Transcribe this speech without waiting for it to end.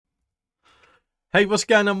Hey, what's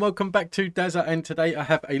going on? Welcome back to Dazza, and today I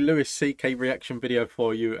have a Louis CK reaction video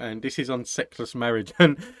for you, and this is on sexless marriage.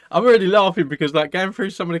 And I'm already laughing because like going through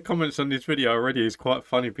some of the comments on this video already is quite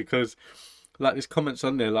funny because like there's comments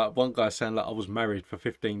on there, like one guy saying like I was married for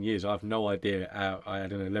 15 years. I have no idea how I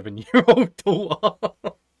had an 11-year-old daughter.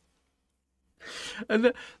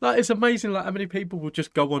 And like it's amazing like how many people will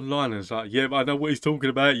just go online and it's like, yeah, I know what he's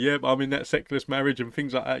talking about. Yeah, I'm in that sexless marriage and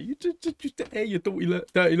things like that. You just air your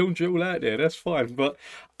dirty laundry all out there. That's fine. But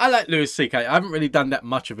I like Louis CK. I haven't really done that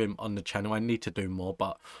much of him on the channel. I need to do more,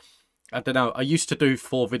 but I don't know. I used to do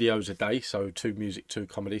 4 videos a day, so 2 music, 2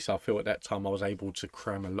 comedy. So I feel at that time I was able to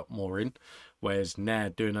cram a lot more in. Whereas now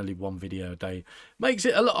doing only 1 video a day makes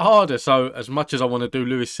it a lot harder. So as much as I want to do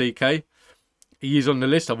Louis CK, he is on the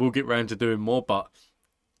list. I will get round to doing more, but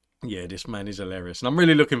yeah, this man is hilarious, and I'm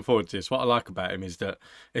really looking forward to this. What I like about him is that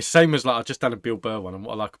it's same as like I've just done a Bill Burr one, and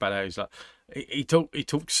what I like about that is like he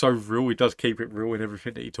talks so real. He does keep it real in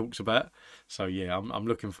everything that he talks about. So yeah, I'm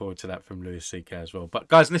looking forward to that from Louis CK as well. But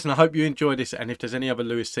guys, listen, I hope you enjoy this, and if there's any other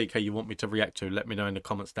Louis CK you want me to react to, let me know in the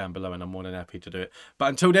comments down below, and I'm more than happy to do it. But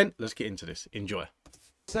until then, let's get into this. Enjoy.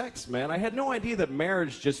 Sex, man. I had no idea that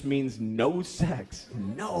marriage just means no sex.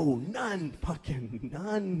 No, none, fucking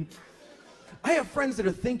none. I have friends that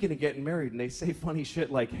are thinking of getting married and they say funny shit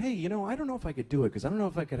like, hey, you know, I don't know if I could do it because I don't know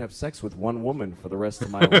if I could have sex with one woman for the rest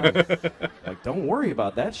of my life. Like, don't worry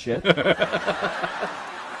about that shit.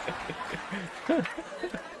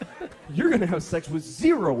 You're going to have sex with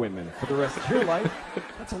 0 women for the rest of your life.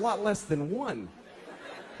 That's a lot less than one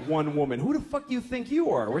woman. Who the fuck do you think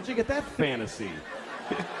you are? Where'd you get that fantasy?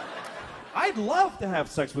 I'd love to have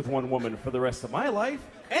sex with 1 woman for the rest of my life.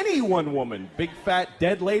 Any 1 woman. Big, fat,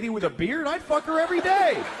 dead lady with a beard, I'd fuck her every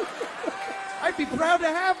day. I'd be proud to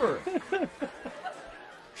have her.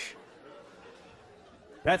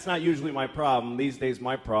 That's not usually my problem. These days,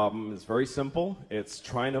 my problem is very simple. It's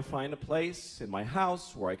trying to find a place in my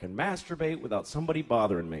house where I can masturbate without somebody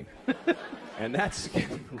bothering me. And that's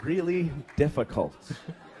really difficult.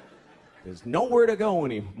 There's nowhere to go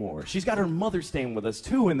anymore. She's got her mother staying with us,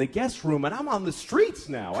 too, in the guest room, and I'm on the streets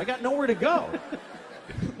now. I got nowhere to go.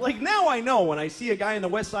 Like, now I know when I see a guy in the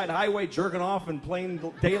West Side Highway jerking off in plain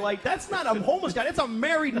daylight, that's not a homeless guy. That's a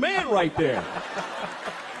married man right there.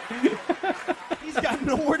 He's got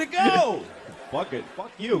nowhere to go. Fuck it.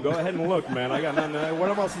 Fuck you. Go ahead and look, man. I got nothing.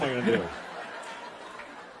 What else am I going to do?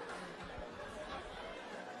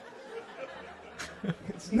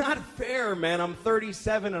 It's not fair, man. I'm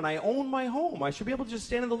 37 and I own my home. I should be able to just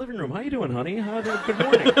stand in the living room. How you doing, honey? Good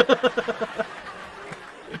morning.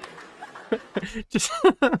 Just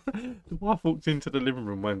the wife walked into the living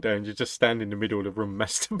room one day and you just stand in the middle of the room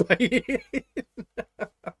masturbating.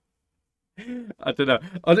 I don't know.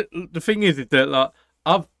 The thing is that like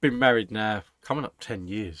I've been married now coming up 10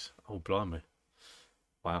 years. Oh blimey!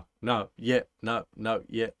 Wow. No. Yeah. No. No.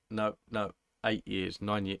 Yeah. No. No. 8 years.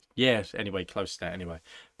 9 years. Yes. Anyway, close to that. Anyway,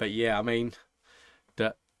 but yeah, I mean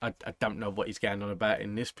that. I don't know what he's going on about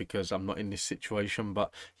in this because I'm not in this situation.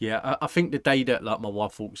 But yeah, I think the day that like my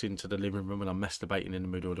wife walks into the living room and I'm masturbating in the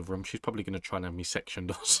middle of the room, she's probably going to try and have me sectioned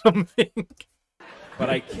or something. But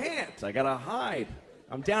I can't. I gotta hide.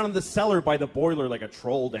 I'm down in the cellar by the boiler like a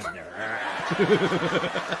troll down there.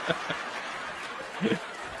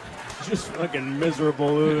 Just fucking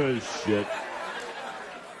miserable. Ugh, shit.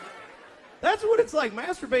 That's what it's like.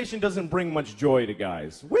 Masturbation doesn't bring much joy to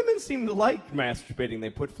guys. Women seem to like masturbating. They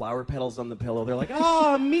put flower petals on the pillow. They're like,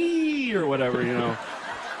 ah, me, or whatever, you know.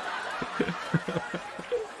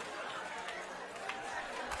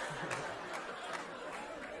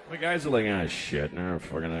 The guys are like, ah, shit. No,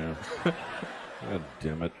 fucking, God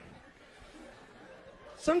damn it.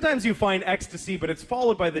 Sometimes you find ecstasy, but it's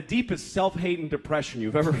followed by the deepest self-hate and depression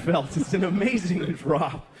you've ever felt. It's an amazing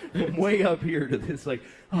drop from way up here to this, like,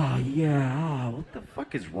 oh, yeah, oh, what the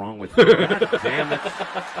fuck is wrong with you? God damn it.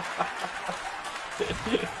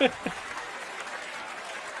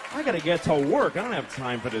 I gotta get to work. I don't have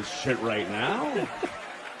time for this shit right now.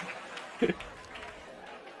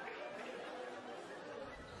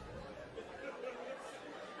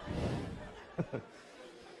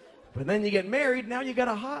 But then you get married, now you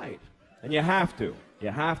gotta hide. And you have to. You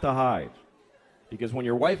have to hide. Because when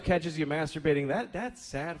your wife catches you masturbating, that's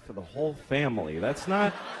sad for the whole family. That's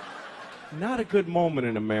not a good moment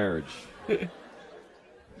in a marriage.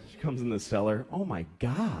 She comes in the cellar. Oh my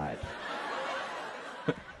God.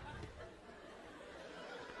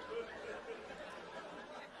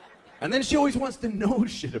 And then she always wants to know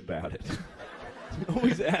shit about it. She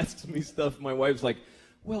always asks me stuff. My wife's like,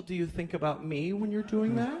 well, do you think about me when you're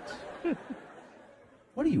doing that?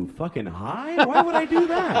 What are you, fucking high? Why would I do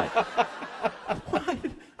that? Why?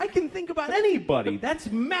 I can think about anybody. That's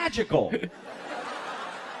magical.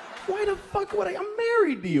 Why the fuck would I'm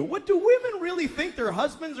married to you. What do women really think their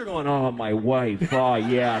husbands are going, oh, my wife. Oh,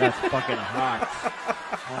 yeah, that's fucking hot.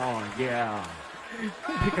 Oh, yeah.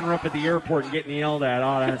 Picking her up at the airport and getting yelled at.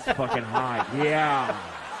 Oh, that's fucking hot. Yeah.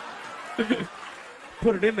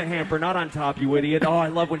 Put it in the hamper, not on top, you idiot. Oh, I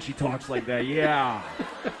love when she talks like that. Yeah.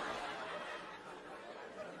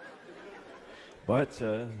 But,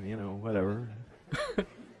 you know, whatever.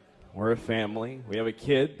 We're a family. We have a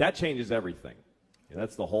kid. That changes everything.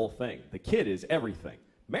 That's the whole thing. The kid is everything.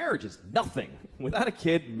 Marriage is nothing. Without a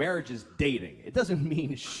kid, marriage is dating. It doesn't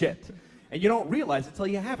mean shit. And you don't realize it until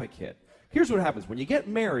you have a kid. Here's what happens. When you get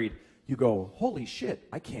married, you go, holy shit,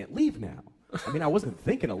 I can't leave now. I mean, I wasn't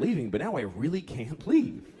thinking of leaving, but now I really can't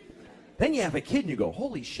leave. Then you have a kid and you go,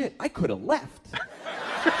 holy shit, I could have left.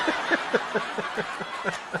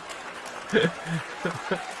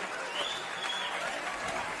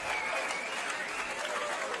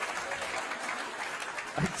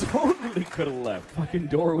 I totally could have left. Fucking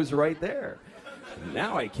door was right there.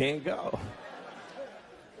 Now I can't go.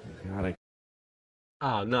 God,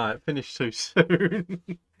 Oh no, it finished too soon.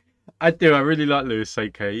 I do. I really like Louis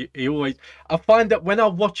C.K. He always. I find that when I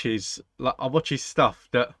watch his stuff,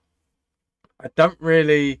 that I don't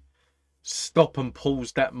really stop and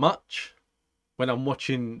pause that much when I'm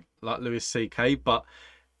watching like Louis C.K. But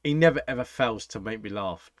he never ever fails to make me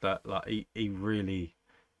laugh. That like he really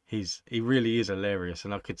is hilarious,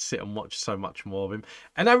 and I could sit and watch so much more of him.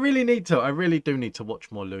 And I really do need to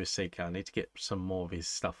watch more Louis C.K. I need to get some more of his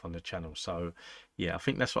stuff on the channel. So yeah, I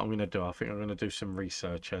think that's what I'm going to do. I think I'm going to do some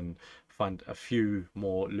research and find a few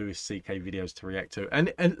more Louis C.K. videos to react to.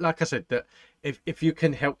 And like I said, that if you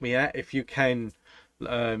can help me out, if you can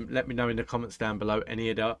let me know in the comments down below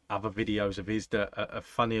any of the other videos of his that are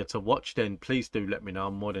funnier to watch, then please do let me know.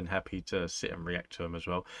 I'm more than happy to sit and react to them as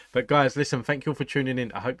well. But guys, listen, thank you all for tuning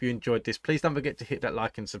in. I hope you enjoyed this. Please don't forget to hit that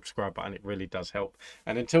like and subscribe button. It really does help.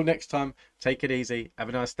 And until next time, take it easy, have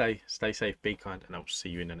a nice day, stay safe, be kind, and I'll see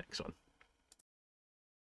you in the next one.